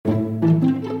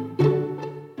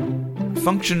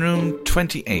Function Room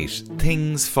 28.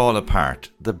 Things fall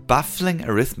apart. The baffling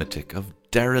arithmetic of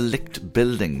derelict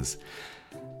buildings.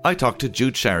 I talked to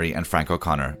Jude and Frank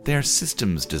O'Connor. They're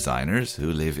systems designers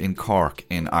who live in Cork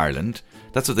in Ireland.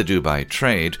 That's what they do by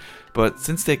trade. But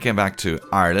since they came back to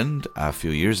Ireland a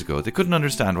few years ago, they couldn't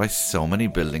understand why so many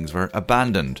buildings were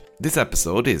abandoned. This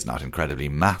episode is not incredibly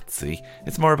mathsy.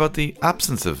 It's more about the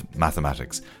absence of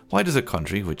mathematics. Why does a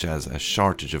country which has a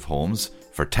shortage of homes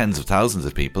for tens of thousands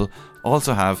of people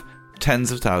also have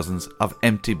tens of thousands of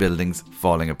empty buildings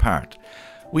falling apart?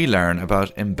 We learn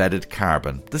about embedded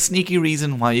carbon, the sneaky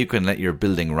reason why you can let your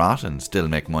building rot and still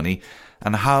make money,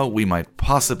 and how we might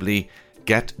possibly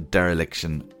get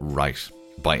dereliction right.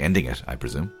 By ending it, I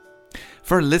presume.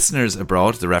 For listeners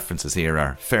abroad, the references here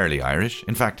are fairly Irish,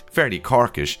 in fact, fairly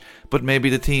Corkish, but maybe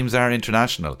the themes are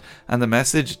international, and the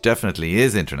message definitely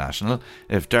is international.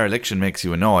 If dereliction makes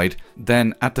you annoyed,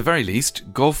 then at the very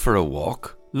least, go for a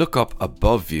walk, look up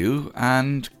above you,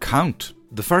 and count.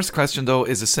 The first question, though,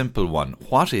 is a simple one.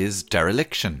 What is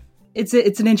dereliction? It's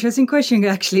an interesting question,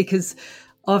 actually, because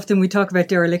often we talk about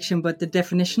dereliction, but the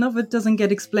definition of it doesn't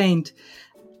get explained.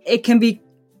 It can be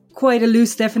quite a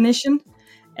loose definition.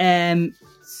 I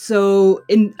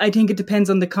think it depends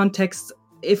on the context.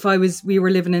 If we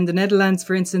were living in the Netherlands,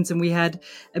 for instance, and we had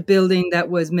a building that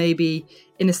was maybe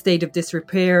in a state of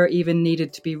disrepair, even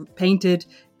needed to be painted,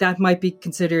 that might be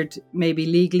considered maybe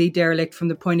legally derelict from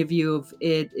the point of view of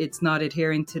it's not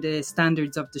adhering to the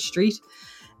standards of the street.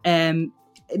 I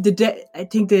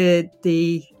think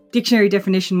the dictionary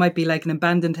definition might be like an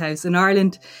abandoned house. In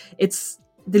Ireland,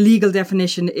 the legal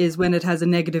definition is when it has a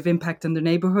negative impact on the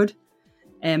neighbourhood.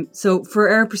 So for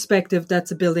our perspective, that's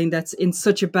a building that's in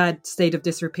such a bad state of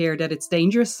disrepair that it's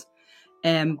dangerous,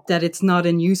 that it's not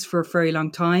in use for a very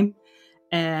long time.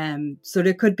 So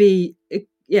there could be, it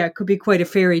could be quite a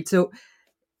varied. So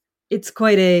it's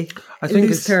quite a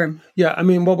loose term. Yeah, I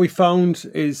mean, what we found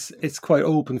is it's quite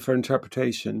open for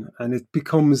interpretation, and it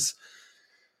becomes,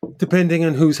 depending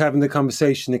on who's having the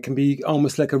conversation, it can be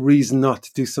almost like a reason not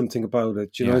to do something about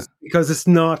it, you know, because it's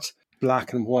not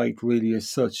black and white really as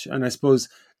such. And I suppose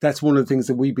that's one of the things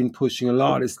that we've been pushing a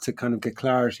lot, is to kind of get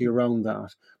clarity around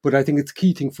that. But I think it's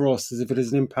key thing for us is if it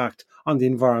has an impact on the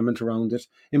environment around it,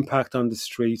 impact on the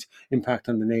street, impact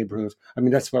on the neighbourhood. I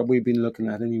mean, that's what we've been looking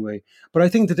at anyway. But I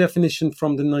think the definition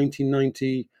from the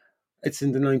 1990, it's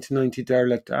in the 1990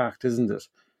 Derelict Act, isn't it?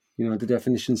 You know, the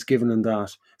definition's given in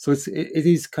that. So it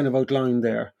is kind of outlined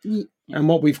there. Yeah. And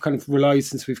what we've kind of realised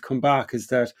since we've come back is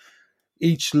that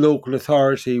each local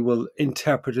authority will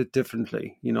interpret it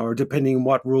differently, you know, or depending on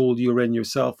what role you're in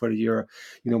yourself, whether you're,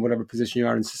 you know, whatever position you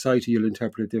are in society, you'll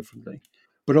interpret it differently.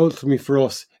 But ultimately for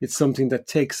us, it's something that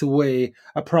takes away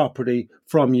a property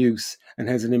from use and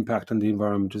has an impact on the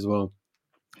environment as well.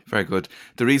 Very good.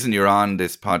 The reason you're on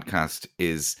this podcast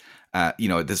is,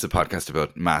 this is a podcast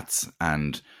about maths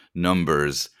and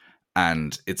numbers,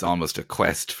 and it's almost a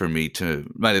quest for me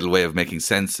my little way of making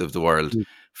sense of the world.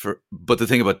 But the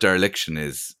thing about dereliction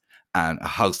is a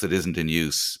house that isn't in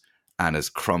use and has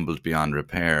crumbled beyond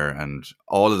repair, and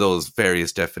all of those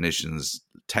various definitions,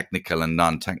 technical and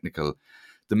non-technical.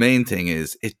 The main thing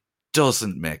is it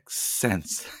doesn't make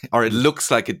sense, or it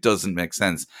looks like it doesn't make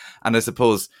sense. And I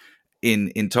suppose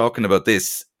in talking about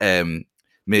this,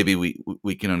 maybe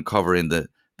we can uncover in the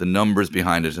numbers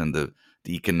behind it and the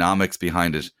economics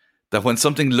behind it, that when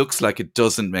something looks like it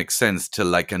doesn't make sense to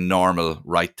like a normal,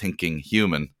 right-thinking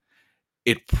human,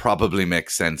 it probably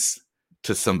makes sense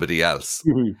to somebody else.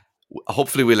 Mm-hmm.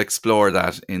 Hopefully we'll explore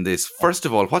that in this. First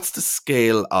of all, what's the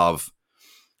scale of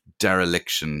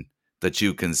dereliction that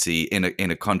you can see in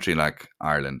a country like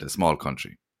Ireland, a small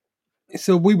country?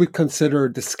 So we would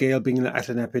consider the scale being at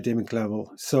an epidemic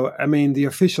level. So, I mean, the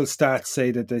official stats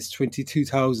say that there's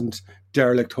 22,000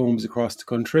 derelict homes across the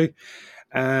country.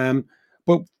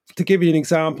 But to give you an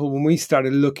example, when we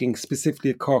started looking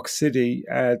specifically at Cork City,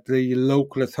 the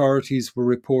local authorities were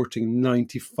reporting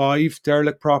 95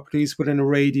 derelict properties within a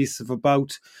radius of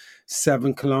about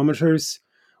 7 kilometres.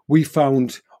 We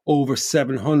found over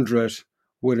 700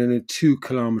 within a 2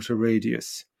 kilometre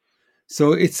radius.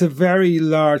 So it's a very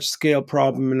large scale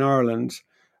problem in Ireland.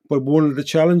 But one of the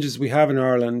challenges we have in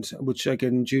Ireland, which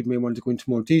again Jude may want to go into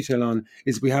more detail on,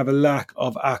 is we have a lack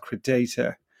of accurate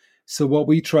data. So what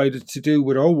we tried to do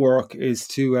with our work is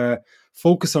to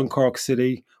focus on Cork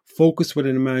City, focus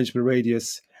within a management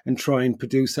radius, and try and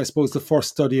produce, I suppose, the first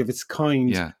study of its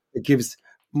kind that gives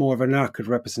more of an accurate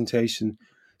representation.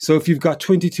 So if you've got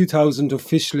 22,000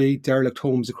 officially derelict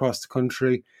homes across the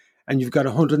country, and you've got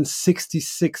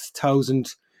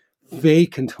 166,000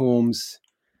 vacant homes,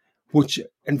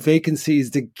 and vacancy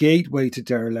is the gateway to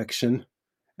dereliction,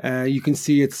 you can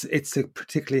see it's a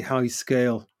particularly high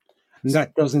scale. And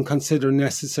that doesn't consider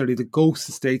necessarily the ghost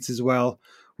estates as well,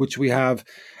 which we have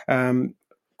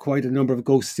quite a number of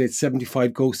ghost estates,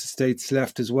 75 ghost estates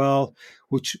left as well,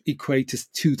 which equate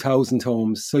to 2,000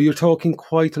 homes. So you're talking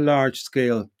quite a large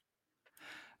scale.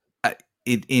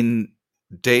 In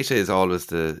data is always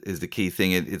the key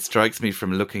thing. It strikes me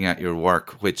from looking at your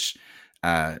work, which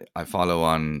I follow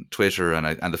on Twitter,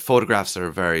 and the photographs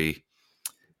are very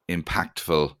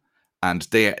impactful, and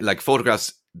they like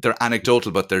photographs. They're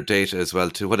anecdotal, but they're data as well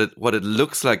too. What it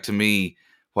looks like to me,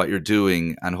 what you're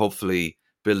doing, and hopefully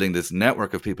building this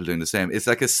network of people doing the same. It's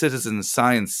like a citizen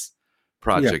science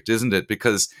project, isn't it?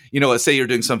 Because say you're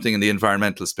doing something in the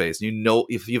environmental space,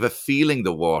 if you have a feeling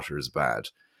the water is bad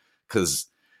because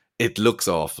it looks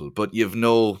awful, but you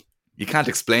can't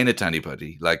explain it to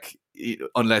anybody, like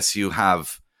unless you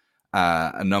have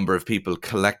a number of people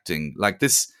collecting like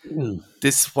this.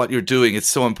 This what you're doing. It's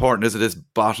so important, isn't it? This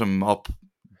bottom up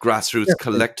grassroots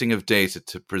collecting of data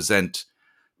to present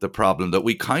the problem that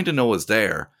we kind of know is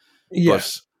there,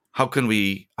 but how can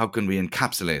we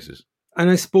encapsulate it?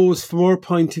 And I suppose from our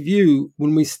point of view,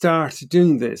 when we started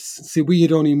doing this, see, we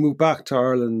had only moved back to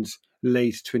Ireland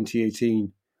late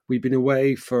 2018. We'd been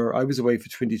away I was away for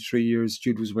 23 years,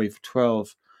 Jude was away for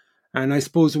 12. And I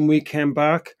suppose when we came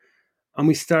back and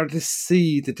we started to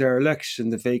see the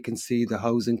dereliction, the vacancy, the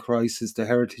housing crisis, the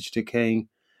heritage decaying,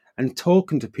 and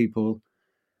talking to people,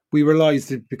 we realised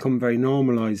it had become very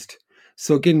normalised.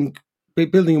 So again,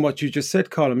 building on what you just said,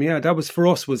 Colin, that was for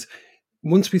us was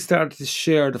once we started to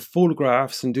share the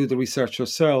photographs and do the research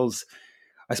ourselves,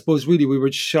 I suppose really we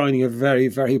were shining a very,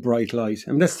 very bright light.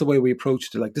 And that's the way we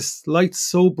approached it. Like this light's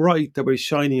so bright that we're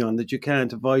shining on that you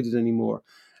can't avoid it anymore.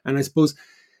 And I suppose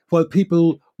while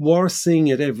people were seeing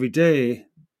it every day,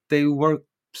 they were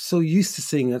so used to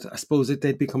seeing it, I suppose that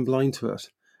they'd become blind to it.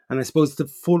 And I suppose the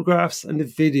photographs and the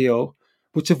video,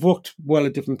 which have worked well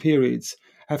at different periods,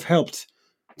 have helped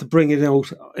to bring it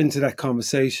out into that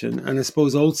conversation. And I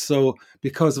suppose also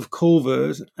because of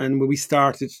COVID, and when we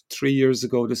started 3 years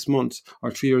ago this month,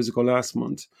 or 3 years ago last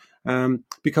month,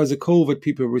 because of COVID,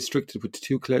 people were restricted with the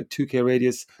 2K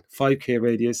radius, 5K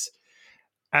radius,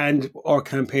 and our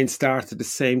campaign started at the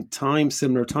same time,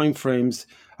 similar timeframes.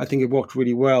 I think it worked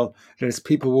really well. That as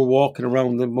people were walking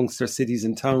around amongst their cities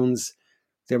and towns,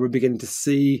 they were beginning to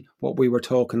see what we were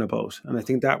talking about. And I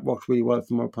think that worked really well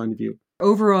from our point of view.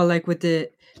 Overall, like with the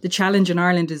challenge in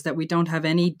Ireland is that we don't have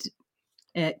any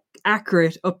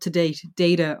accurate, up-to-date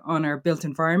data on our built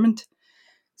environment.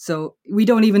 So we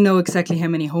don't even know exactly how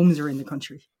many homes are in the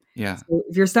country. Yeah. So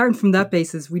if you're starting from that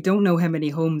basis, we don't know how many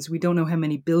homes, we don't know how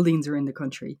many buildings are in the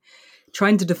country.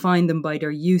 Trying to define them by their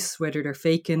use, whether they're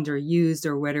vacant or used,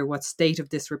 or whether what state of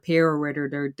disrepair, or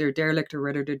whether they're derelict, or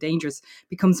whether they're dangerous,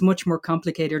 becomes much more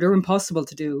complicated or impossible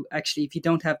to do, actually, if you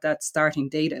don't have that starting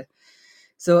data.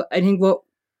 So I think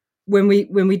when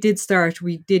we did start,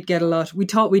 we did get a lot. We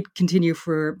thought we'd continue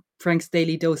for Frank's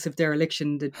daily dose of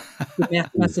dereliction, the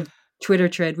massive Twitter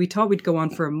thread. We thought we'd go on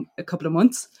for a couple of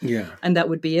months, and that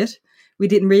would be it. We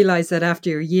didn't realize that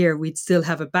after a year, we'd still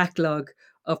have a backlog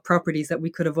of properties that we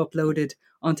could have uploaded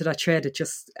onto that thread. It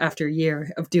just, after a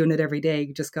year of doing it every day,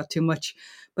 it just got too much.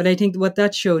 But I think what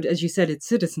that showed, as you said, it's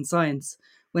citizen science.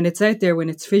 When it's out there, when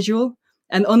it's visual,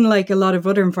 and unlike a lot of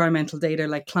other environmental data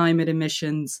like climate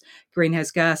emissions,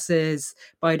 greenhouse gases,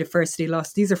 biodiversity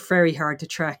loss, these are very hard to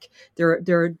track.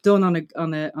 They're done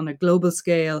on a global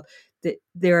scale.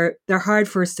 They're hard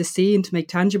for us to see and to make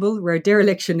tangible. Where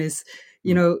dereliction is,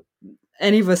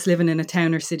 any of us living in a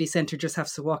town or city centre just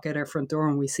have to walk out our front door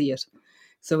and we see it.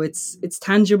 So it's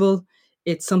tangible.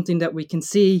 It's something that we can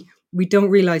see. We don't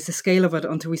realise the scale of it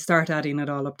until we start adding it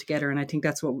all up together. And I think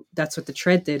that's what the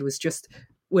thread did, was just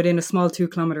within a small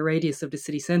 2-kilometre radius of the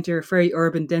city centre, very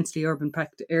urban, densely urban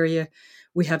packed area.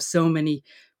 We have so many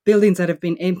buildings that have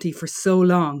been empty for so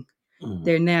long.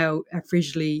 They're now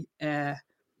visually a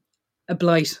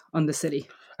blight on the city.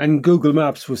 And Google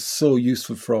Maps was so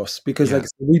useful for us because like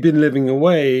we've been living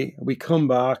away, we come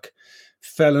back,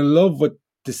 fell in love with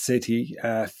the city,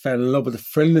 fell in love with the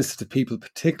friendliness of the people,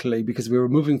 particularly because we were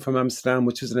moving from Amsterdam,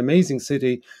 which is an amazing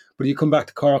city, but you come back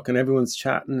to Cork and everyone's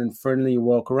chatting and friendly, you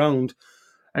walk around.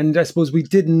 And I suppose we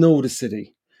didn't know the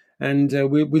city. And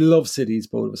we love cities,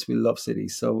 both of us. We love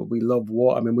cities. So we love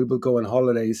we will go on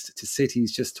holidays to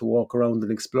cities just to walk around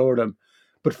and explore them.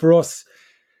 But for us,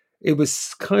 it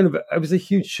was a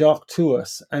huge shock to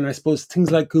us. And I suppose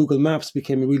things like Google Maps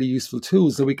became a really useful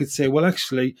tool. So we could say, well,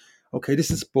 actually, okay,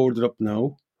 this is boarded up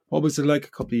now. What was it like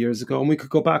a couple of years ago? And we could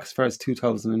go back as far as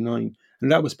 2009.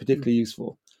 And that was particularly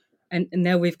useful. And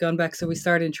now we've gone back. So we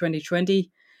started in 2020.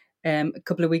 A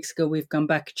couple of weeks ago, we've gone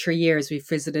back 3 years. We've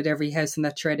visited every house in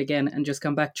that thread again and just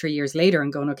gone back 3 years later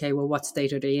and gone, okay, well, what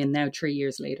state are they in now 3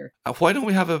 years later? Why don't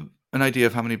we have an idea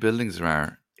of how many buildings there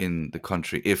are in the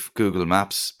country if Google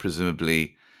Maps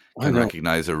presumably can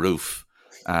recognize a roof,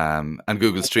 and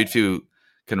Google Street View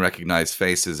can recognize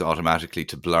faces automatically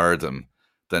to blur them?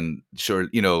 Then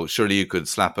surely you could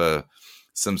slap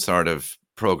some sort of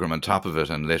program on top of it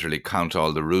and literally count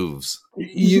all the roofs.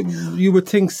 You would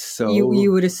think so.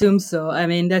 You would assume so. I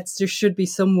mean, there should be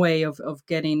some way of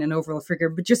getting an overall figure.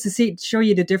 But just to show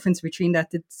you the difference between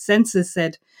that, the census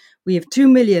said we have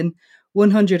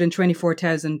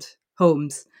 2,124,000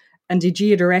 homes. And the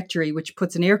geodirectory, which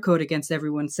puts an air code against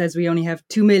everyone, says we only have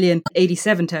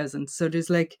 2,087,000. So there's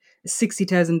like a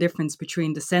 60,000 difference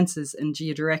between the census and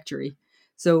geodirectory.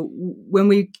 So when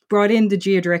we brought in the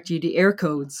geodirectory, the air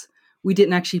codes, we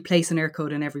didn't actually place an air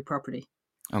code on every property.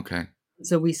 Okay.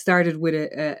 So we started with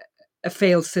a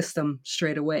failed system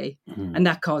straight away, and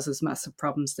that causes massive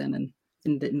problems then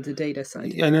in the data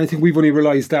side. And I think we've only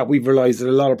realised that. We've realised that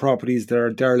a lot of properties that are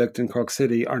derelict in Cork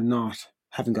City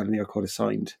haven't got an air code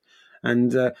assigned.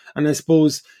 And I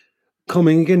suppose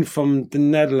coming in from the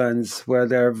Netherlands, where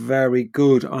they're very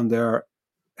good on their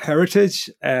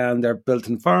heritage and their built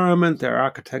environment, their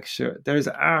architecture, there's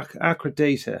accurate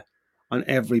data on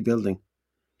every building.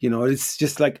 It's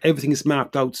just like everything is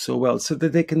mapped out so well so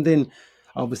that they can then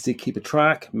obviously keep a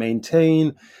track,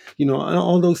 maintain, and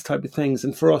all those type of things.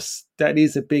 And for us, that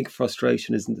is a big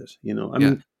frustration, isn't it? I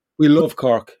mean, we love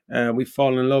Cork. We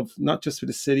fall in love not just with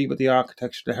the city, but the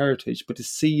architecture, the heritage, but to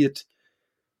see it,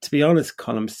 to be honest,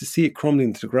 Columns, to see it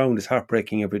crumbling to the ground is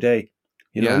heartbreaking every day.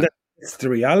 And that's the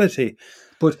reality.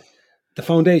 But the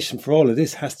foundation for all of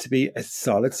this has to be a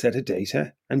solid set of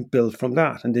data and build from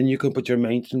that. And then you can put your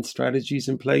maintenance strategies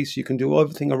in place. You can do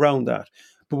everything around that.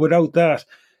 But without that,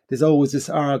 there's always this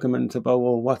argument about,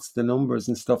 well, what's the numbers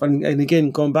and stuff. And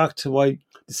again, going back to why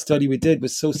the study we did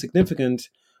was so significant,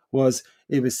 was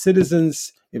it was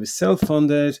citizens, it was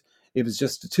self-funded, it was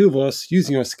just the two of us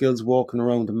using our skills, walking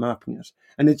around and mapping it.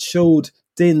 And it showed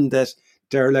then that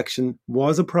dereliction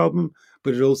was a problem,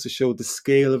 but it also showed the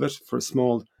scale of it for a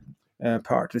small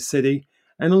part of the city,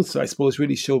 and also I suppose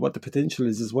really show what the potential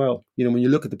is as well. When you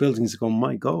look at the buildings, you go,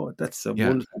 my God, that's a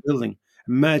wonderful building.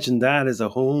 Imagine that as a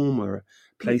home or a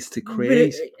place to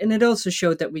create. And it also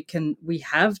showed that we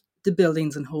have the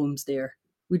buildings and homes there.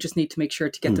 We just need to make sure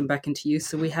to get them back into use.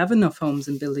 So we have enough homes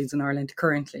and buildings in Ireland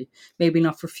currently. Maybe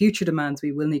not for future demands,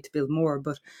 we will need to build more,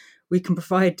 but we can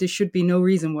provide. There should be no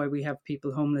reason why we have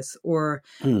people homeless or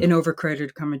in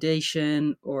overcrowded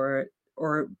accommodation or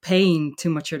paying too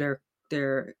much of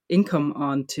their income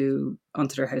onto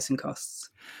their housing costs.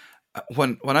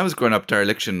 When I was growing up,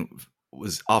 dereliction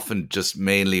was often just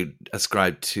mainly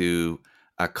ascribed to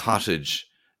a cottage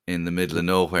in the middle of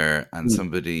nowhere, and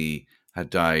somebody had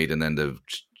died, and then the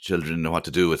children didn't know what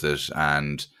to do with it,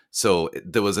 and so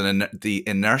there was the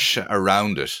inertia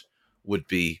around it would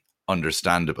be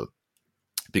understandable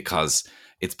because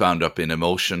it's bound up in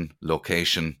emotion,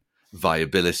 location,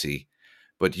 viability.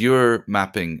 But you're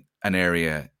mapping an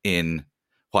area in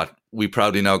what we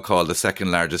proudly now call the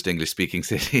second largest English-speaking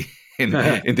city in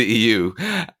the EU.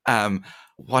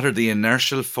 What are the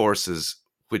inertial forces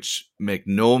which make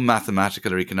no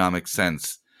mathematical or economic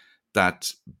sense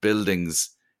that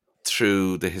buildings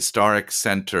through the historic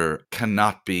centre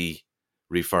cannot be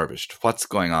refurbished? What's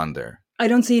going on there? I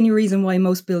don't see any reason why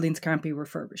most buildings can't be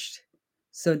refurbished.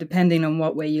 So depending on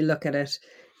what way you look at it,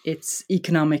 it's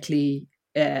economically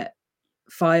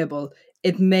viable.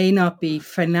 It may not be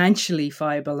financially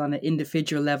viable on an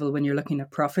individual level when you're looking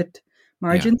at profit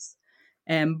margins.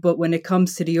 But when it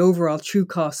comes to the overall true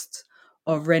costs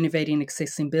of renovating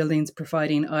existing buildings,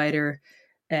 providing either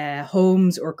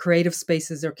homes or creative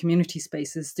spaces or community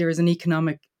spaces, there is an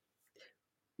economic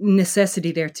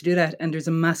necessity there to do that, and there's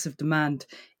a massive demand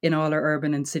in all our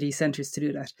urban and city centres to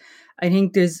do that. I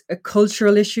think there's a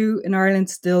cultural issue in Ireland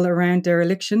still around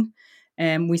dereliction.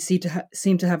 We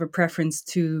seem to have a preference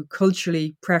to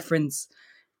culturally preference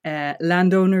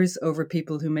landowners over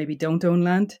people who maybe don't own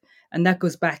land, and that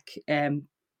goes back in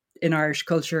Irish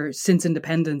culture since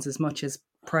independence as much as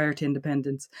prior to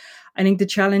independence. I think the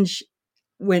challenge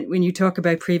when you talk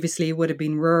about previously it would have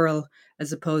been rural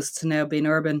as opposed to now being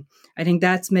urban, I think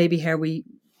that's maybe how we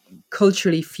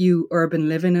culturally view urban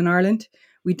living in Ireland.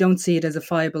 We don't see it as a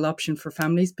viable option for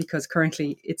families because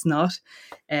currently it's not.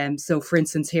 So for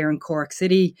instance, here in Cork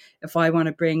City, if I want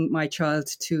to bring my child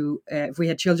to, if we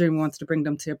had children, we wanted to bring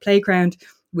them to a playground,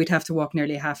 we'd have to walk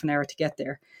nearly half an hour to get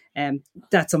there.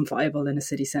 That's unviable in a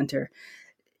city centre.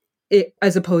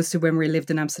 As opposed to when we lived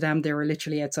in Amsterdam, they were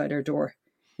literally outside our door.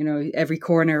 every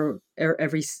corner or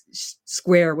every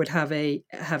square would have a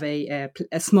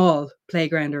small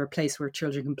playground or a place where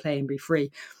children can play and be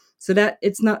free. So that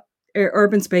it's not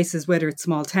urban spaces, whether it's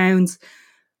small towns.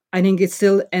 I think it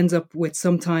still ends up with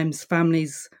sometimes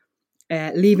families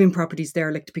leaving properties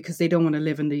derelict because they don't want to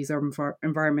live in these urban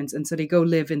environments, and so they go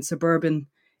live in suburban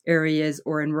areas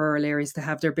or in rural areas to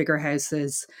have their bigger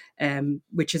houses,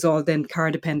 which is all then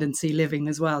car dependency living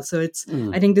as well. So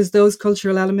I think there's those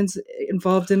cultural elements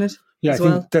involved in it. Yeah, as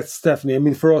I think that's definitely. I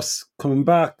mean, for us coming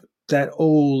back, that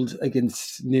old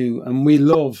against new, and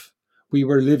we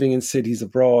were living in cities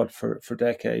abroad for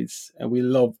decades, and we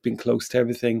love being close to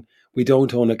everything. We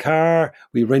don't own a car.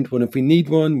 We rent one if we need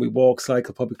one. We walk,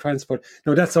 cycle, public transport.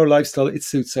 No, that's our lifestyle. It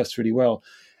suits us really well.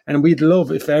 And we'd love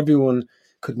if everyone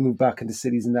could move back into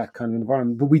cities in that kind of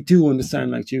environment. But we do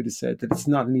understand, like Jude said, that it's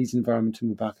not an easy environment to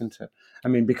move back into. I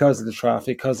mean, because of the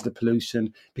traffic, because of the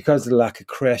pollution, because of the lack of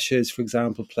creches, for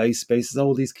example, play spaces,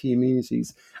 all these key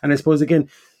amenities. And I suppose, again,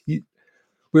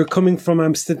 we're coming from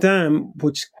Amsterdam,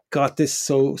 which got this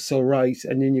so right.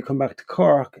 And then you come back to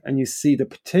Cork and you see the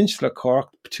potential of Cork,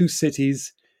 two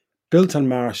cities built on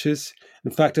marshes.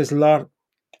 In fact, there's an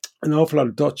awful lot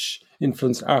of Dutch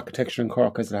influenced architecture in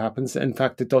Cork as it happens. In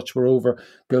fact, the Dutch were over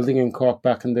building in Cork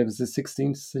back in the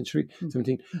 16th century,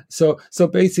 17th. So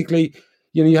basically,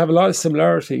 you have a lot of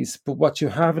similarities, but what you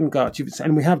haven't got,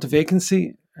 and we have the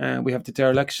vacancy, we have the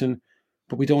dereliction,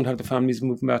 but we don't have the families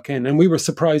moving back in. And we were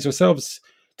surprised ourselves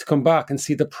to come back and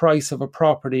see the price of a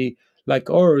property like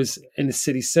ours in the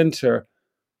city centre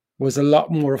was a lot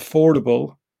more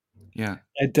affordable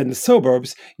than the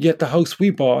suburbs. Yet the house we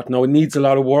bought, now it needs a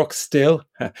lot of work still.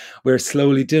 We're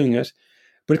slowly doing it.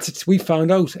 But we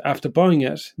found out after buying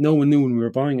it, no one knew when we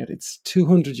were buying it, it's a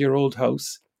 200-year-old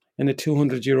house in a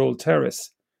 200-year-old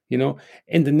terrace.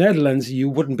 In the Netherlands, you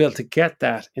wouldn't be able to get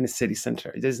that in a city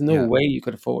centre. There's no way you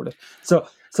could afford it.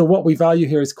 So what we value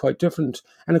here is quite different.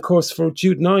 And of course, for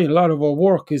Jude and I, a lot of our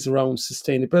work is around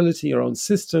sustainability, around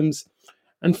systems.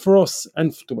 And for us,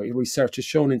 and the way research has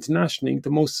shown internationally, the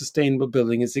most sustainable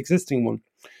building is the existing one.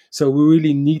 So we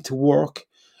really need to work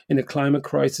in a climate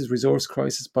crisis, resource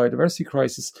crisis, biodiversity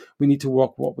crisis. We need to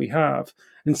work what we have.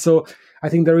 And so I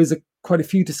think there is quite a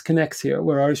few disconnects here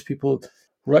where Irish people,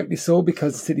 rightly so,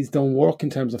 because cities don't work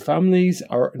in terms of families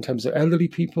or in terms of elderly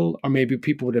people or maybe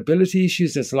people with ability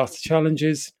issues. There's lots of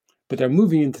challenges, but they're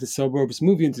moving into the suburbs,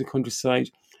 moving into the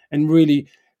countryside, and really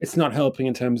it's not helping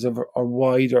in terms of our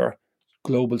wider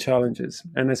global challenges.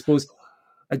 And I suppose,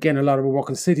 again, a lot of our work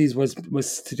in cities was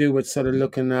to do with sort of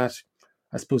looking at,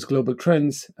 I suppose, global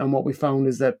trends. And what we found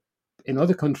is that in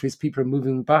other countries, people are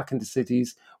moving back into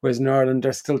cities, whereas in Ireland,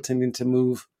 they're still tending to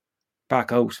move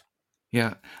back out.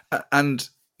 Yeah. And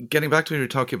getting back to when you were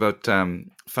talking about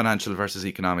financial versus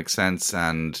economic sense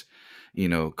and,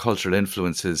 cultural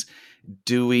influences,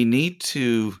 do we need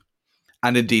to,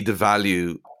 and indeed the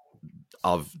value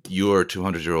of your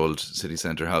 200-year-old city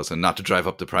centre house, and not to drive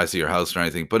up the price of your house or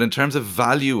anything, but in terms of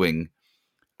valuing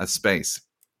a space,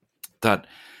 that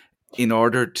in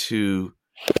order to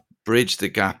bridge the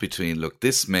gap between, look,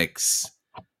 this makes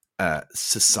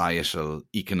societal,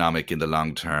 economic in the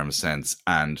long-term sense,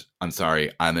 and I'm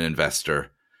sorry, I'm an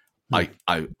investor.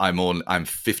 I'm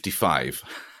 55.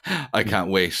 I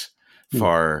can't wait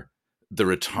for the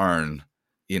return.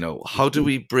 How do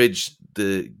we bridge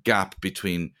the gap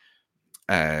between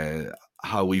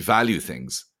how we value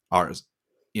things, or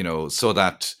so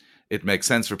that it makes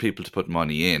sense for people to put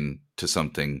money in to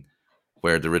something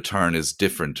where the return is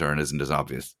different or isn't as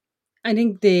obvious? I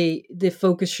think the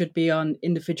focus should be on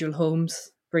individual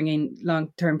homes, bringing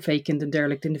long-term vacant and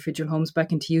derelict individual homes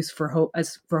back into use for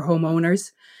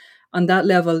homeowners. On that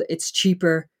level, it's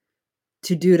cheaper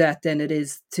to do that than it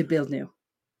is to build new.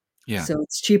 Yeah. So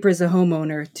it's cheaper as a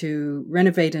homeowner to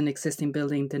renovate an existing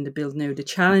building than to build new. The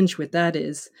challenge with that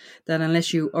is that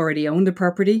unless you already own the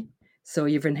property, so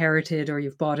you've inherited or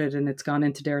you've bought it and it's gone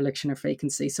into dereliction or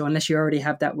vacancy, so unless you already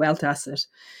have that wealth asset,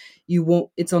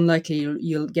 it's unlikely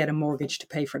you'll get a mortgage to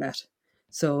pay for that.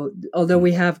 So although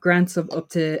we have grants of up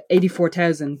to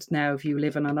 84,000 now if you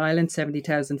live on an island,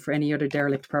 70,000 for any other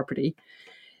derelict property.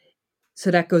 So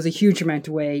that goes a huge amount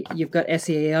away. You've got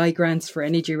SEAI grants for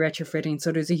energy retrofitting.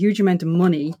 So there's a huge amount of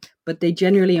money, but they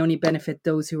generally only benefit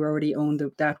those who already own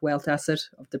that wealth asset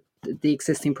of the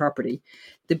existing property.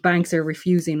 The banks are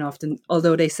refusing often,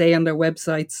 although they say on their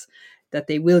websites that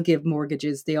they will give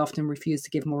mortgages, they often refuse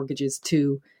to give mortgages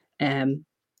to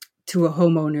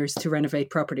homeowners to renovate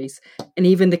properties. And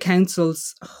even the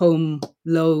council's home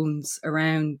loans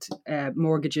around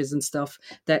mortgages and stuff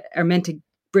that are meant to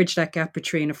bridge that gap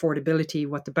between affordability,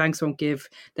 what the banks won't give,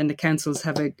 then the councils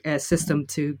have a system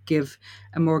to give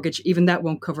a mortgage. Even that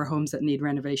won't cover homes that need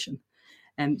renovation.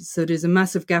 So there's a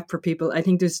massive gap for people. I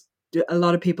think there's a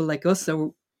lot of people like us.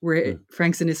 So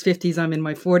Frank's in his 50s, I'm in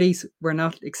my 40s. We're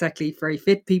not exactly very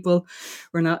fit people.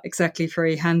 We're not exactly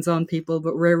very hands-on people,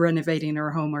 but we're renovating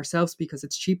our home ourselves because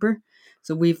it's cheaper.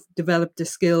 So we've developed the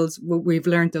skills. We've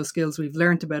learned those skills. We've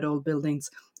learned about old buildings.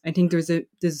 I think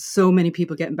there's so many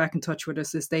people getting back in touch with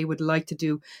us as they would like to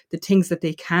do the things that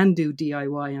they can do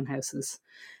DIY on houses.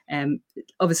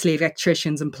 Obviously,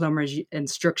 electricians and plumbers and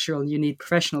structural, you need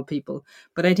professional people.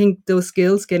 But I think those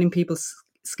skills, getting people's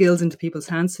skills into people's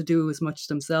hands to do as much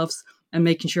themselves and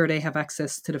making sure they have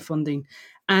access to the funding.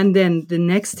 And then the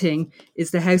next thing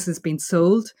is the houses being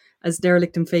sold as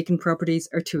derelict and vacant properties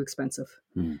are too expensive.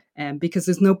 Because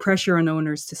there's no pressure on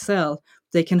owners to sell.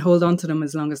 They can hold on to them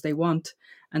as long as they want.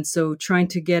 And so trying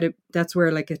to get it, that's where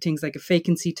things like a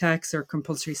vacancy tax or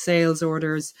compulsory sales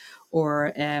orders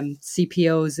or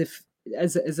CPOs, if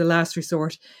as a last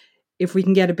resort, if we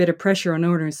can get a bit of pressure on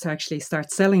owners to actually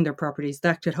start selling their properties,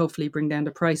 that could hopefully bring down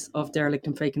the price of derelict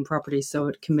and vacant properties so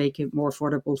it can make it more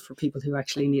affordable for people who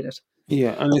actually need it.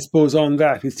 Yeah, and I suppose on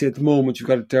that, we see at the moment you've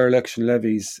got dereliction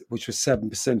levies, which are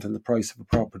 7% on the price of a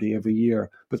property every year,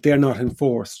 but they're not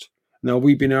enforced. Now,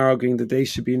 we've been arguing that they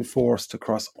should be enforced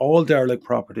across all derelict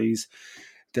properties.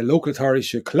 The local authorities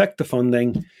should collect the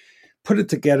funding, put it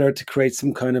together to create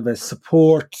some kind of a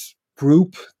support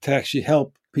group to actually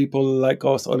help people like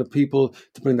us, other people,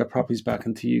 to bring their properties back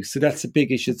into use. So that's a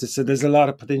big issue. So there's a lot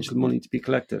of potential money to be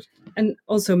collected. And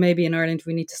also maybe in Ireland,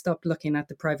 we need to stop looking at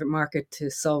the private market to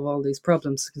solve all these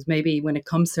problems, because maybe when it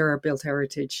comes to our built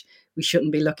heritage, we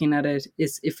shouldn't be looking at it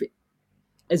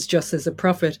as just as a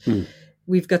profit.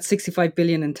 We've got 65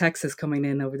 billion in taxes coming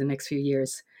in over the next few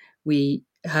years. We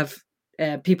have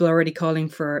people already calling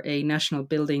for a national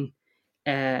building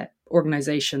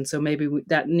organization. So maybe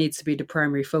that needs to be the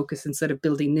primary focus instead of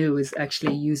building new, is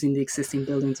actually using the existing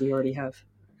buildings we already have.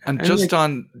 And just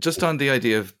on the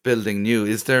idea of building new,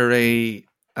 is there a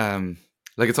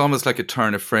it's almost like a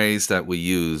turn of phrase that we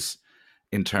use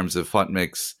in terms of what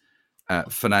makes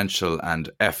financial and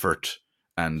effort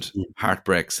and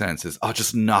heartbreak sense is,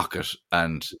 just knock it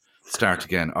and start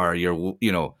again, or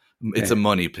it's a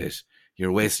money pit.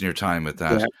 You're wasting your time with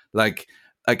that.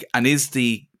 Yeah. And is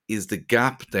the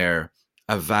gap there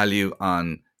a value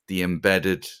on the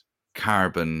embedded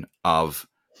carbon of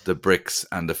the bricks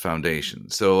and the foundation?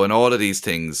 So in all of these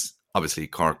things, obviously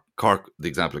Cork, the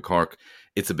example of Cork,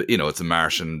 it's it's a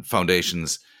marsh and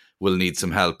foundations will need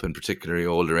some help in particularly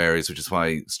older areas, which is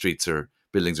why streets or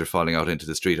buildings are falling out into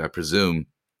the street, I presume.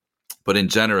 But in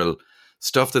general,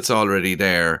 stuff that's already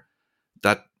there,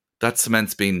 that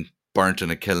cement's been burnt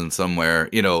in a kiln somewhere,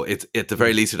 it's at the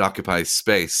very least it occupies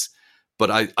space.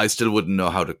 But I still wouldn't know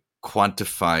how to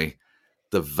quantify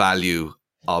the value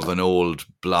of an old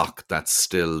block that's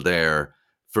still there.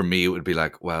 For me, it would be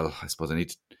like, well, I suppose I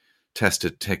need to test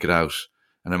it, take it out,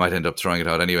 and I might end up throwing it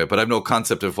out anyway. But I have no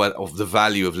concept of the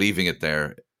value of leaving it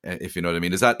there, if you know what I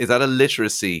mean. Is that a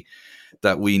literacy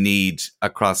that we need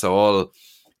across all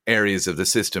areas of the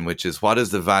system, which is what is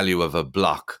the value of a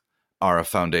block or a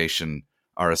foundation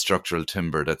or a structural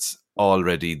timber that's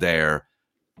already there?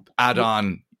 Add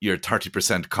on your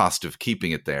 30% cost of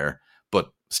keeping it there,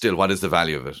 but still, what is the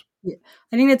value of it? Yeah.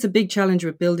 I think that's a big challenge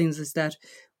with buildings, is that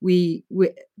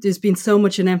there's been so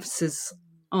much an emphasis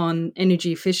on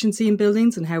energy efficiency in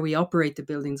buildings and how we operate the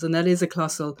buildings, and that is a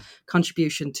colossal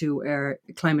contribution to our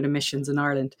climate emissions in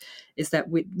Ireland, is that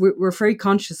we're very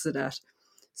conscious of that.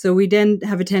 So we then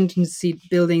have a tendency to see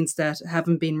buildings that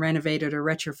haven't been renovated or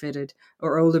retrofitted,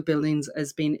 or older buildings,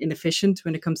 as being inefficient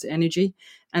when it comes to energy.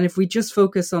 And if we just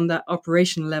focus on that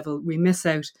operational level, we miss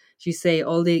out, as you say,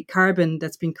 all the carbon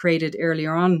that's been created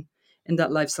earlier on in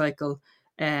that life cycle,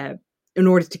 in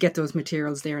order to get those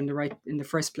materials there in the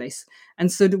first place.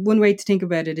 And so the one way to think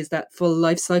about it is that full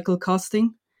life cycle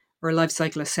costing or life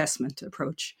cycle assessment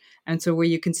approach. And so where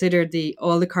you consider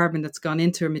all the carbon that's gone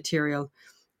into a material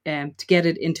to get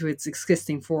it into its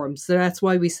existing form. So that's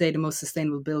why we say the most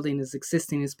sustainable building is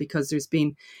existing, is because there's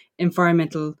been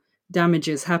environmental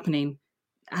damages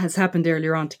has happened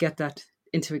earlier on to get that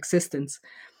into existence.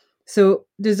 So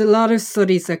there's a lot of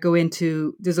studies that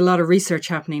there's a lot of research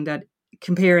happening that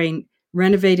comparing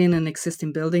renovating an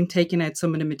existing building, taking out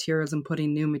some of the materials and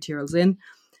putting new materials in,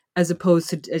 as opposed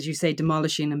to, as you say,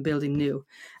 demolishing and building new.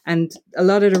 And a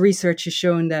lot of the research is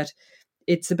showing that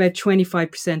it's about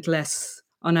 25% less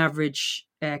on average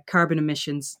carbon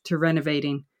emissions to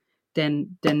renovating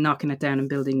than knocking it down and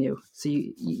building new. So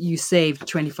you save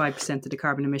 25% of the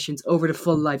carbon emissions over the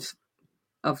full life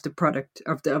of the product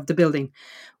of the building.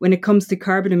 When it comes to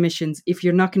carbon emissions, if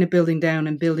you're knocking a building down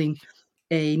and building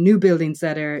a new buildings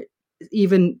that are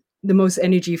even the most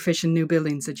energy efficient new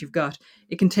buildings that you've got,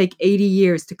 it can take 80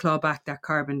 years to claw back that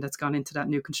carbon that's gone into that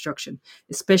new construction,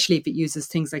 especially if it uses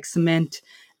things like cement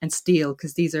and steel,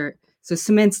 because these are so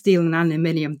cement, steel, and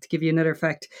aluminium, to give you another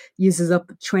fact, uses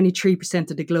up 23%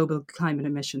 of the global climate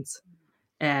emissions.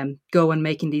 Go on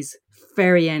making these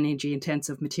very energy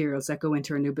intensive materials that go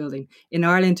into a new building. In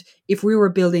Ireland, if we were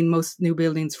building most new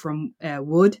buildings from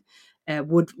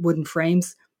wooden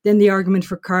frames, then the argument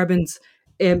for carbons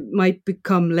might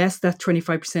become less. That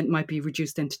 25% might be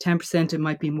reduced into 10%. It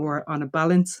might be more on a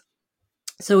balance.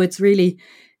 So it's really,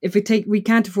 we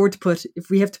can't afford to if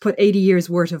we have to put 80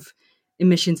 years worth of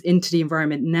emissions into the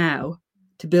environment now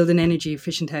to build an energy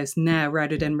efficient house now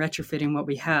rather than retrofitting what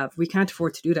we have. We can't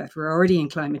afford to do that. We're already in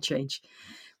climate change.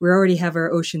 We already have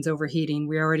our oceans overheating.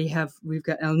 We've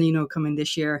got El Nino coming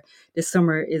this year. This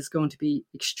summer is going to be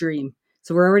extreme.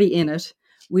 So we're already in it.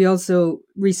 We also,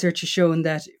 research has shown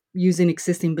that using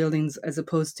existing buildings as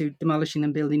opposed to demolishing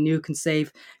and building new can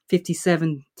save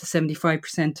 57 to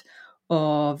 75%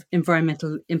 of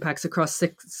environmental impacts across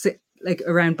like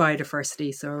around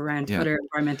biodiversity, so around other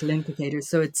environmental indicators.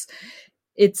 So it's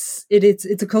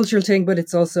a cultural thing, but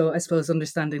it's also, I suppose,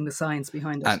 understanding the science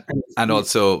behind it, and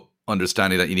also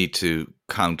understanding that you need to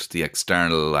count the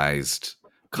externalized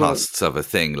costs of a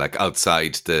thing, like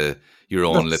outside your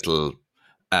own little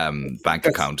bank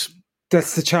account.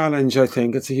 That's the challenge, I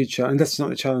think. It's a huge challenge. And that's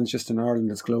not a challenge just in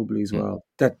Ireland, it's globally as well.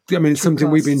 It's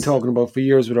something we've been talking about for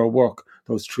years with our work,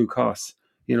 those true costs,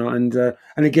 and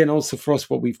again, also for us,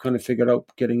 what we've kind of figured out,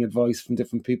 getting advice from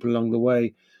different people along the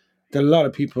way, that a lot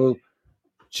of people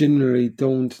genuinely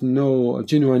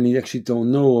actually don't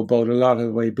know about a lot of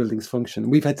the way buildings function.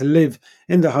 We've had to live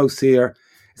in the house here.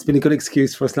 It's been a good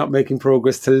excuse for us not making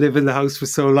progress to live in the house for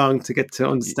so long to get to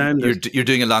understand it. You're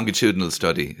doing a longitudinal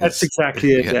study. That's exactly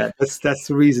it. Yeah. That's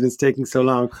the reason it's taking so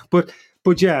long. But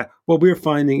yeah, what we're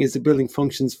finding is the building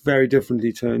functions very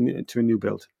differently to a new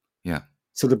build. Yeah.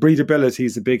 So the breathability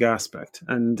is a big aspect,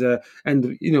 and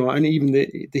even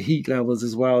the heat levels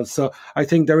as well. So I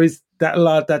think there is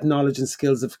that knowledge and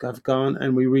skills have gone,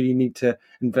 and we really need to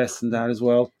invest in that as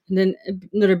well. And then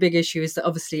another big issue is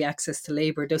obviously access to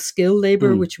labour, the skilled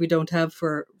labour, which we don't have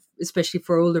especially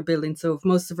for older buildings. So if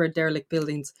most of our derelict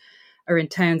buildings are in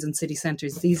towns and city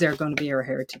centres, these are going to be our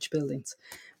heritage buildings.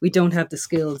 We don't have the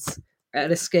skills at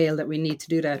a scale that we need to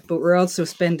do that, but we're also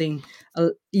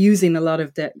using a lot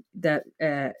of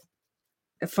that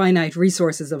finite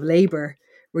resources of labour.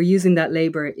 We're using that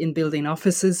labour in building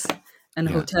offices and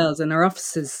hotels, and our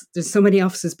offices, there's so many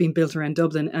offices being built around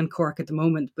Dublin and Cork at the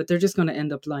moment, but they're just going to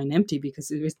end up lying empty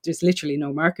because there's literally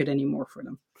no market anymore for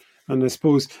them. And I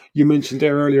suppose you mentioned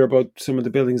there earlier about some of the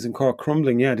buildings in Cork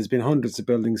crumbling. Yeah, there's been hundreds of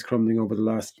buildings crumbling over the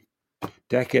last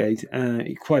decade,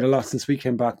 quite a lot since we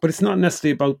came back. But it's not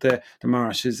necessarily about the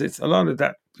marshes. It's a lot of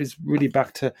that is really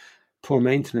back to poor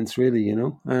maintenance, really,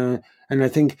 and I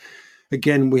think,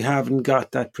 again, we haven't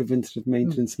got that preventative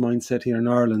maintenance mindset here in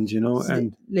Ireland,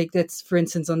 and like that's, for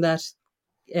instance, on that,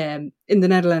 in the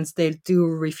Netherlands, they'll do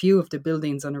a review of the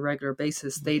buildings on a regular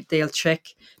basis. They'll check.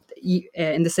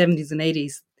 In the 70s and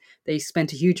 80s, they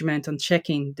spent a huge amount on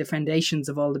checking the foundations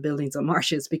of all the buildings on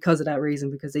marshes because of that reason,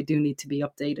 because they do need to be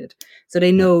updated. So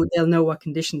they'll know what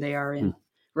condition they are in.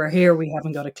 Where here we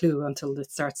haven't got a clue until it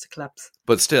starts to collapse.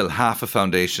 But still, half a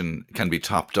foundation can be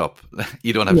topped up.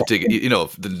 You don't have to dig.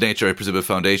 The nature, I presume, of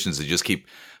foundations is you just keep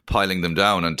piling them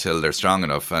down until they're strong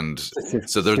enough, and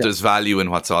so there's value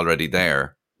in what's already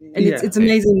there. And it's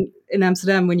amazing in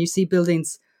Amsterdam when you see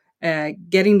buildings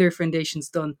getting their foundations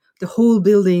done. The whole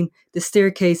building, the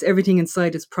staircase, everything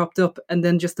inside is propped up, and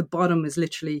then just the bottom is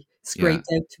literally scraped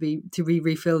out to be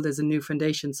refilled as a new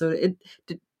foundation. So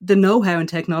the know-how and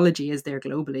technology is there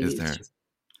globally. It's just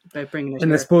about bringing it. And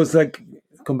here. I suppose,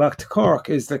 come back to Cork,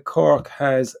 is that Cork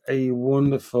has a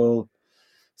wonderful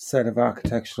set of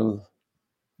architectural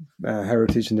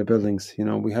heritage in the buildings.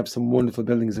 We have some wonderful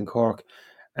buildings in Cork,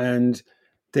 and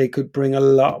they could bring a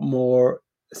lot more,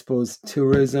 I suppose,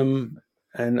 tourism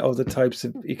and other types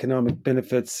of economic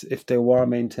benefits if they were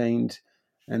maintained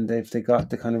and if they got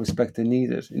the kind of respect they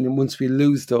needed. And then once we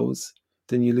lose those,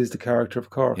 then you lose the character of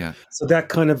Cork. Yeah. So that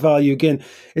kind of value, again,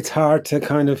 it's hard to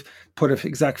kind of put an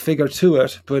exact figure to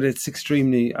it, but it's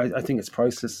extremely, I think it's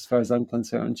priceless as far as I'm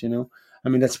concerned,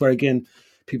 that's where, again,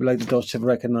 people like the Dutch have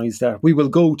recognised that. We will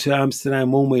go to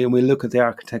Amsterdam one way and we'll look at the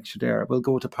architecture there. We'll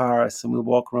go to Paris and we'll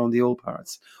walk around the old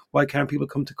parts. Why can't people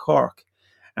come to Cork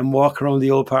and walk around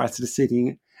the old parts of the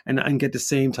city and get the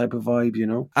same type of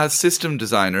vibe, As system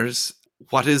designers,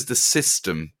 what is the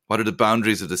system? What are the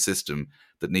boundaries of the system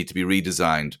that need to be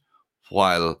redesigned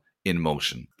while in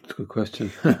motion? Good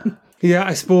question. Yeah,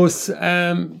 I suppose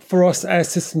for us as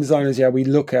system designers, we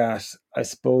look at, I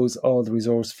suppose, all the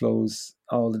resource flows,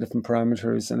 all the different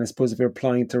parameters. And I suppose if you're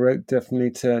applying it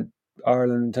definitely to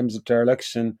Ireland in terms of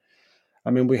dereliction,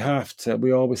 I mean, we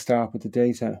always start with the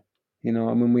data. You know,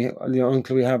 I mean,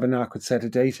 until we have an accurate set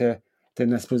of data,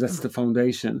 then I suppose that's the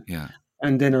foundation. Yeah.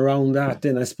 And then around that,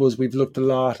 then I suppose we've looked a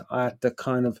lot at the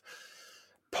kind of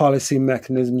policy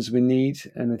mechanisms we need.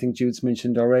 And I think Jude's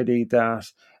mentioned already that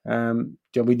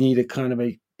we need a kind of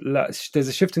there's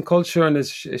a shift in culture and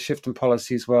there's a shift in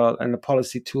policy as well. And the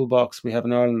policy toolbox we have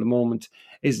in Ireland at the moment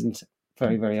isn't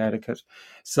very, very adequate.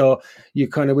 So we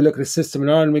look at the system in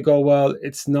Ireland and we go, well,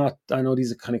 it's not, I know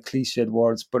these are kind of cliched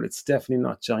words, but it's definitely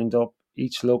not joined up.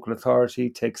 Each local authority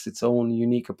takes its own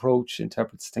unique approach,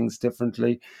 interprets things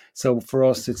differently. So for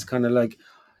us, it's kind of like,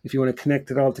 if you want to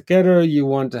connect it all together, you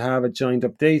want to have a joined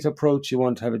up data approach, you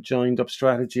want to have a joined up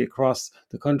strategy across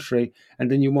the country,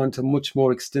 and then you want a much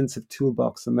more extensive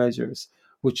toolbox of measures,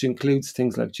 which includes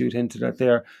things like Jude hinted at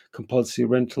there, compulsory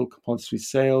rental, compulsory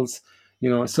sales,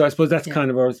 so I suppose that's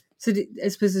kind of our... So I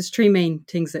suppose there's three main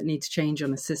things that need to change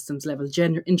on a systems level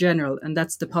in general, and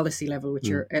that's the policy level, which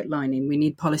you're outlining. We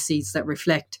need policies that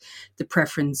reflect the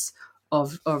preference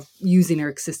of using our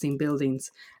existing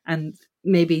buildings, and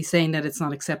maybe saying that it's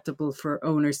not acceptable for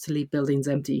owners to leave buildings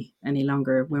empty any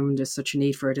longer when there's such a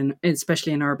need for it, and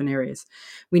especially in urban areas.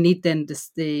 We need then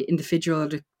the individual,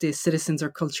 the citizens or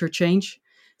culture change.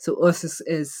 So us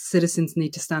as citizens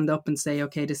need to stand up and say,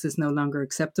 okay, this is no longer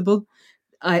acceptable.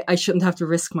 I shouldn't have to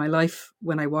risk my life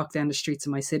when I walk down the streets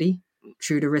of my city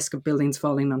through the risk of buildings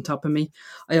falling on top of me.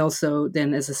 I also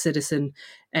then, as a citizen,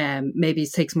 maybe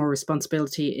takes more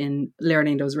responsibility in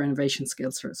learning those renovation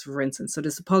skills, for instance. So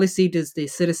there's the policy, there's the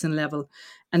citizen level,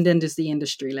 and then there's the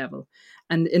industry level.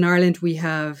 And in Ireland, we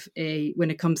have when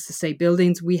it comes to, say,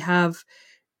 buildings, we have,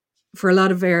 for a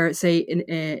lot of our,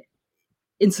 say,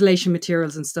 insulation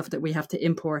materials and stuff that we have to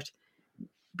import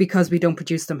because we don't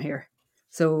produce them here.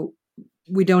 So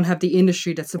we don't have the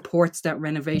industry that supports that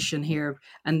renovation here,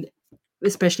 and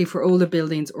especially for older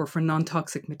buildings or for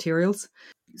non-toxic materials.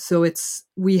 So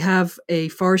we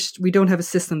don't have a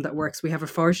system that works. We have a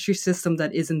forestry system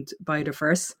that isn't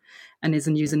biodiverse and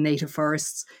isn't using native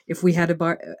forests. If we had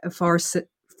a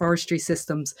forestry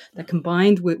systems that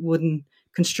combined with wooden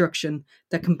construction,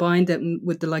 that combined that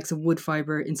with the likes of wood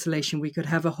fiber insulation, we could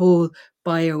have a whole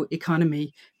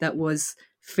bioeconomy that was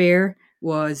fair,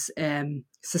 was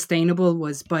sustainable,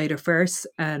 was biodiverse,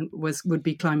 and would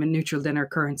be climate neutral than our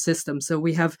current system. So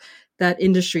we have that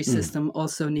industry system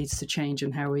also needs to change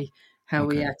in how we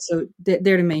act. So they're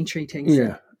the main three things.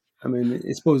 Yeah, I mean,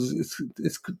 I suppose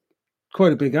it's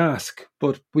quite a big ask,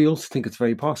 but we also think it's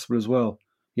very possible as well.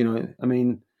 I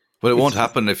mean, well, it won't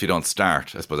happen if you don't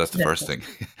start. I suppose that's the first thing.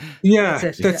 Yeah,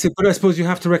 that's it. But I suppose you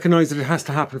have to recognise that it has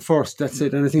to happen first. That's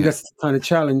it. And I think that's the kind of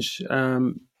challenge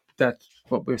that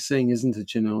what we're seeing, isn't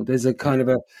it? There's a kind of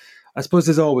I suppose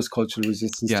there's always cultural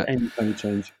resistance to any kind of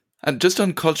change. And just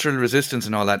on cultural resistance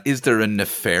and all that, is there a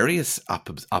nefarious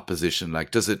opposition?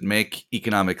 Like, does it make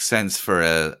economic sense for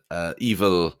a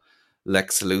evil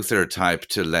Lex Luthor type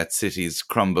to let cities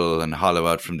crumble and hollow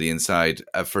out from the inside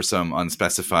for some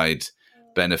unspecified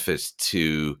benefit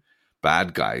to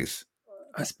bad guys?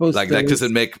 I suppose does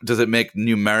it make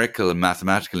numerical and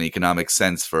mathematical and economic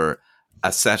sense for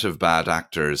a set of bad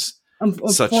actors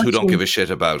such who don't give a shit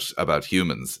about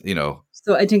humans,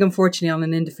 So I think, unfortunately, on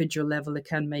an individual level, it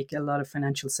can make a lot of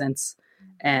financial sense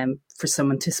for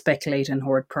someone to speculate and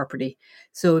hoard property.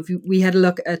 So if we had a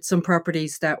look at some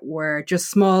properties that were just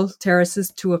small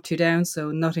terraces, 2 up, 2 down, so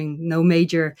no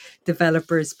major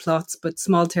developers' plots, but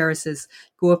small terraces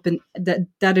go up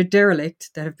that are derelict,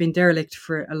 that have been derelict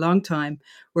for a long time,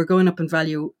 we're going up in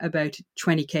value about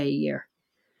 20k a year.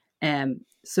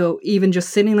 So even just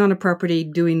sitting on a property,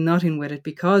 doing nothing with it,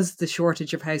 because the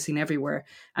shortage of housing everywhere,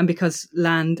 and because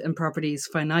land and property is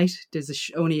finite,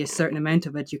 there's only a certain amount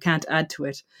of it, you can't add to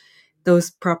it. Those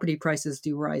property prices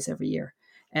do rise every year,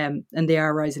 and they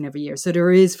are rising every year. So there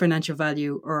is financial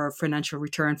value or financial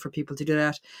return for people to do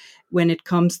that. When it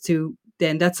comes to,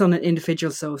 then that's on an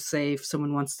individual. So say if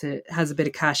someone has a bit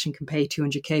of cash and can pay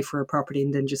 200k for a property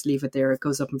and then just leave it there, it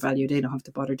goes up in value, they don't have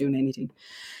to bother doing anything.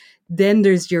 Then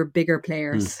there's your bigger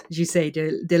players, as you say,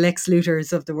 the Lex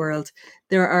Luthors of the world.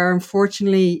 There are,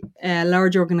 unfortunately,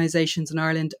 large organisations in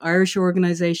Ireland, Irish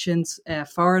organisations,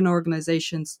 foreign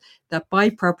organisations that buy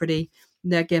property,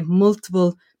 that get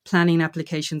multiple planning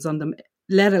applications on them.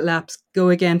 Let it lapse, go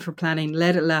again for planning,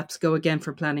 let it lapse, go again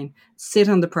for planning, sit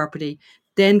on the property,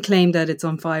 then claim that it's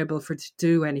unviable to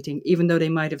do anything, even though they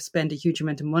might have spent a huge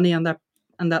amount of money on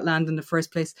that land in the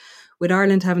first place. With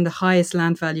Ireland having the highest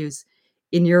land values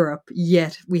in Europe,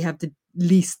 yet we have the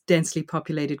least densely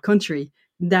populated country,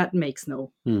 that makes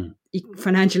no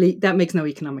financially, that makes no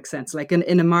economic sense. Like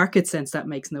in a market sense, that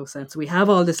makes no sense. We have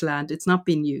all this land, it's not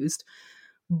being used,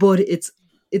 but it's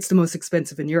the most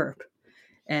expensive in Europe.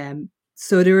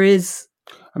 So there is.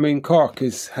 I mean, Cork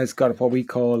has got what we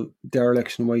call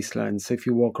dereliction wastelands. So if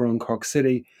you walk around Cork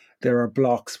City, there are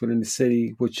blocks within the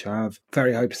city which have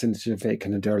very high percentage of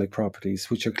vacant and derelict properties,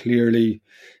 which are clearly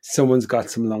someone's got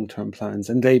some long-term plans,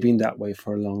 and they've been that way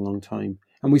for a long, long time.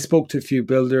 And we spoke to a few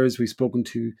builders, we've spoken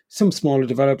to some smaller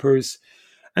developers,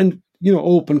 and,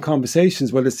 open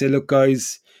conversations where they say, look,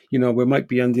 guys, we might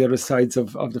be on the other sides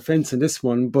of the fence in this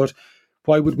one, but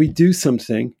why would we do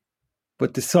something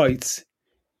with the sites?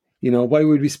 Why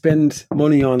would we spend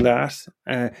money on that,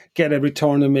 get a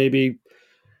return of maybe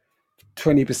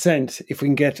 20% if we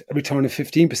can get a return of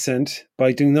 15%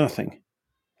 by doing nothing?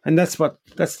 And that's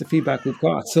the feedback we've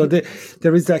got. So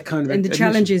there is that kind of. And the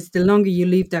challenge is, the longer you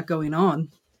leave that going on,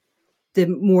 the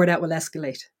more that will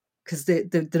escalate, because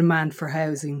the demand for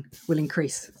housing will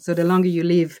increase. So the longer you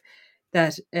leave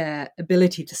that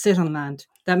ability to sit on land,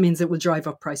 that means it will drive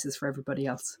up prices for everybody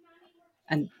else.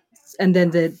 And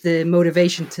then the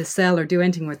motivation to sell or do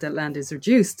anything with that land is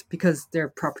reduced because their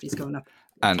property's going up.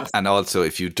 And also,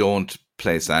 if you don't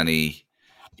place any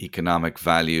economic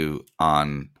value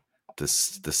on the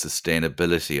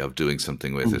sustainability of doing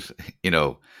something with it,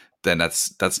 then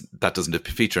that doesn't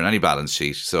feature in any balance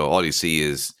sheet. So all you see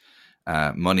is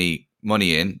money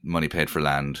in, money paid for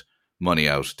land, money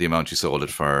out, the amount you sold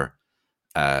it for,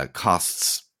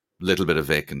 costs, little bit of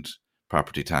vacant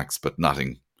property tax, but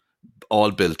nothing.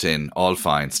 All built in, all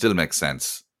fine, still makes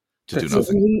sense to do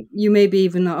nothing. You may be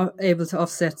even able to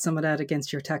offset some of that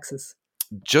against your taxes.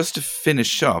 Just to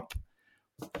finish up,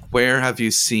 where have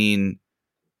you seen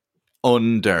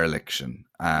undereliction?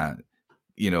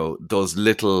 Those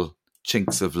little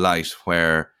chinks of light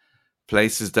where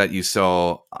places that you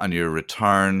saw on your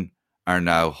return are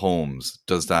now homes.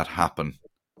 Does that happen?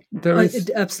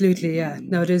 Absolutely, yeah.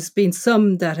 No, there's been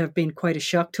some that have been quite a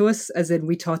shock to us, as in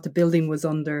we thought the building was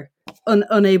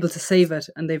unable to save it,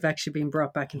 and they've actually been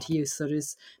brought back into use. So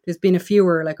there's been a few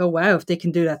where like, oh wow, if they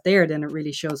can do that there, then it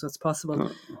really shows what's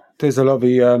possible. There's a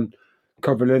lovely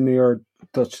curvilinear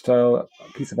Dutch style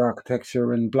piece of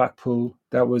architecture in Blackpool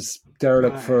that was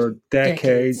derelict for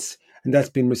decades, and that's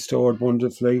been restored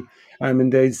wonderfully. I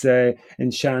mean, there's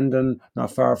in Shandon,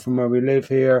 not far from where we live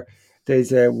here,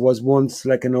 there was once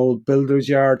like an old builder's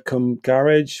yard come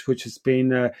garage, which has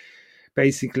been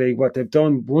basically what they've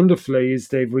done wonderfully is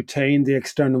they've retained the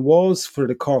external walls for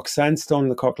the Cork sandstone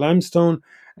and the Cork limestone,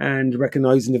 and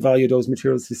recognising the value of those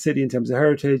materials to the city in terms of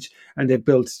heritage, and they've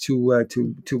built two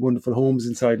wonderful homes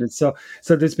inside it. So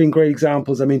there's been great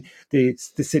examples. I mean, the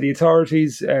city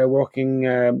authorities working.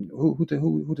 Who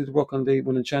did work on the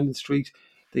one in Shandon Street?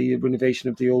 The renovation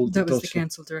of the old. That was the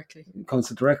council directly.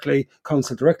 Council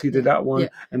directly did that one. Yeah.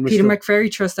 And Peter McFerry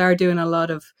Trust are doing a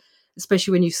lot of,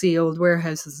 especially when you see old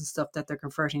warehouses and stuff that they're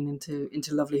converting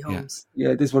into lovely homes.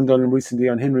 Yeah, there's one done recently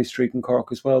on Henry Street in Cork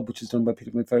as well, which is done by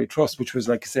Peter McFerry Trust, which was,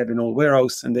 like I said, an old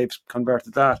warehouse, and they've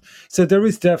converted that. So there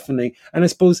is definitely, and I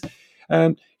suppose,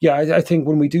 I think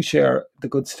when we do share the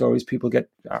good stories, people get.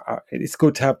 It's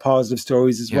good to have positive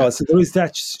stories as well. So there is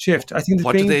that shift. I think.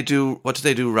 What do they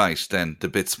do right then? The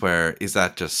bits where is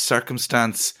that just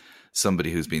circumstance?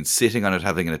 Somebody who's been sitting on it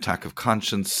having an attack of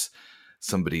conscience.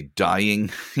 Somebody dying.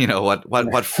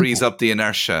 What frees up the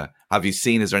inertia? Have you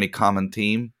seen? Is there any common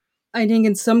theme? I think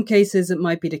in some cases it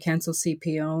might be the council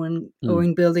CPO and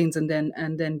owning buildings and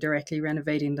then directly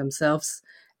renovating themselves.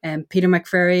 Peter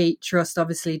McFerry Trust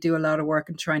obviously do a lot of work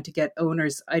in trying to get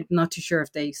owners. I'm not too sure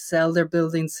if they sell their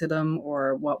buildings to them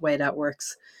or what way that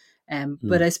works.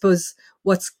 But I suppose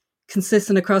what's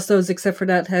consistent across those, except for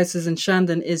that houses in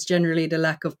Shandon, is generally the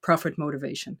lack of profit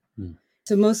motivation.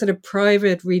 So most of the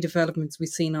private redevelopments we've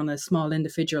seen on a small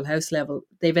individual house level,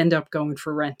 they've ended up going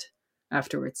for rent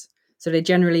afterwards. So they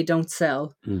generally don't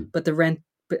sell, but the rent,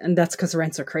 and that's because the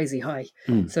rents are crazy high.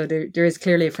 So there is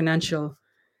clearly a financial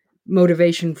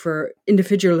motivation for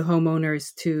individual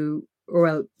homeowners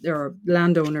or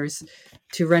landowners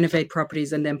to renovate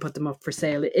properties and then put them up for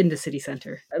sale in the city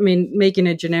centre. I mean, making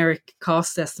a generic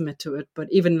cost estimate to it, but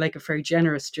even like a very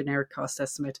generous generic cost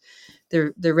estimate,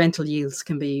 the rental yields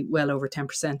can be well over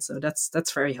 10%. So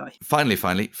that's very high.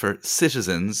 Finally, for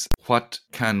citizens, what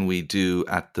can we do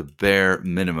at the bare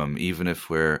minimum, even if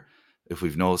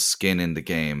we've no skin in the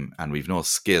game and we've no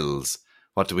skills?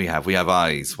 What do we have? We have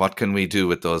eyes. What can we do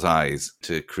with those eyes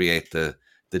to create the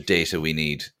data we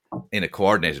need? in a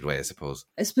coordinated way, I suppose.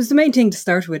 I suppose the main thing to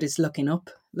start with is looking up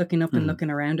and looking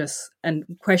around us and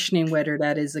questioning whether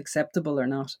that is acceptable or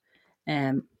not.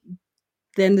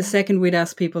 Then the second, we'd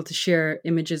ask people to share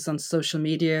images on social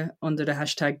media under the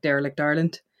hashtag Derelict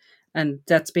Ireland. And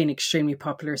that's been extremely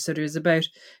popular. So there's about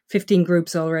 15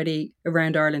 groups already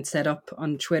around Ireland set up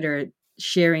on Twitter,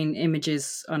 sharing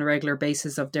images on a regular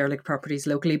basis of derelict properties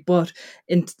locally. But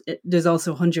there's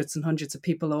also hundreds and hundreds of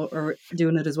people are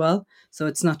doing it as well. So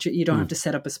it's not, you don't have to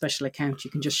set up a special account.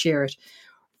 You can just share it.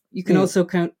 You can also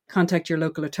contact your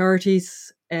local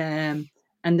authorities. And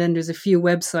then there's a few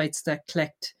websites that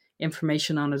collect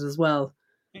information on it as well.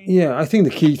 Yeah, I think the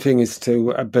key thing is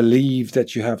to believe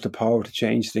that you have the power to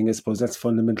change things. I suppose that's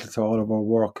fundamental to all of our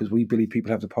work, because we believe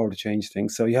people have the power to change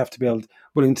things. So you have to be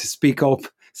willing to speak up,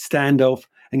 stand up,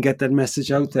 and get that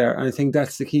message out there. And I think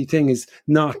that's the key thing, is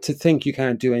not to think you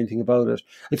can't do anything about it.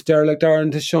 If Derelict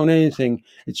Ireland has shown anything,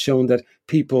 it's shown that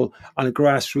people on a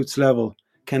grassroots level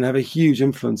can have a huge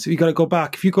influence. If you go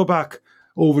back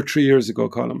over 3 years ago,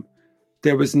 Colin,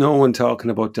 there was no one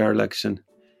talking about dereliction.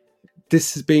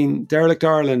 This has been, Derelict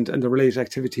Ireland and the related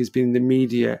activity has been in the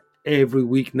media every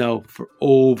week now for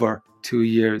over 2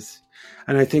 years.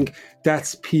 And I think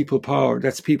that's people power.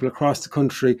 That's people across the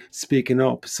country speaking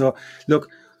up. So look,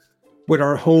 with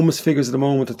our homeless figures at the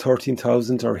moment of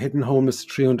 13,000, our hidden homeless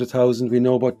 300,000, we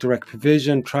know about direct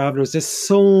provision, travellers. There's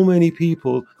so many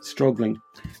people struggling.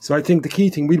 So I think the key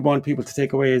thing we'd want people to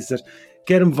take away is that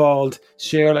get involved,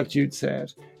 share like Jude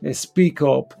said, speak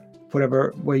up,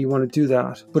 whatever way you want to do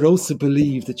that, but also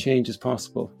believe that change is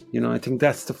possible. I think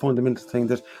that's the fundamental thing,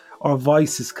 that our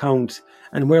voices count.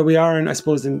 And where we are, I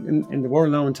suppose, in the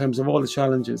world now in terms of all the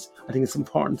challenges, I think it's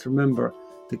important to remember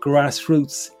the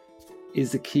grassroots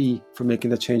is the key for making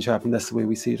that change happen. That's the way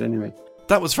we see it anyway.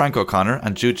 That was Frank O'Connor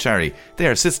and Jude Cherry. They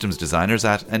are systems designers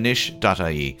at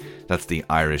anish.ie. That's the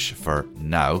Irish for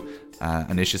now.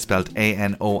 Anish is spelled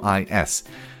ANOIS.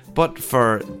 But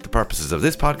for the purposes of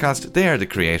this podcast, they are the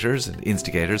creators and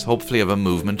instigators, hopefully, of a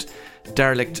movement,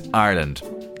 Derelict Ireland.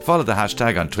 Follow the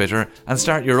hashtag on Twitter and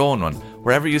start your own one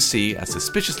wherever you see a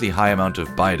suspiciously high amount of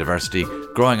biodiversity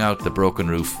growing out the broken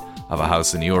roof of a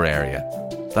house in your area.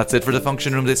 That's it for the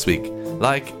Function Room this week.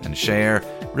 Like and share,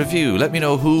 review, let me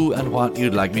know who and what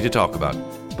you'd like me to talk about.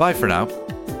 Bye for now.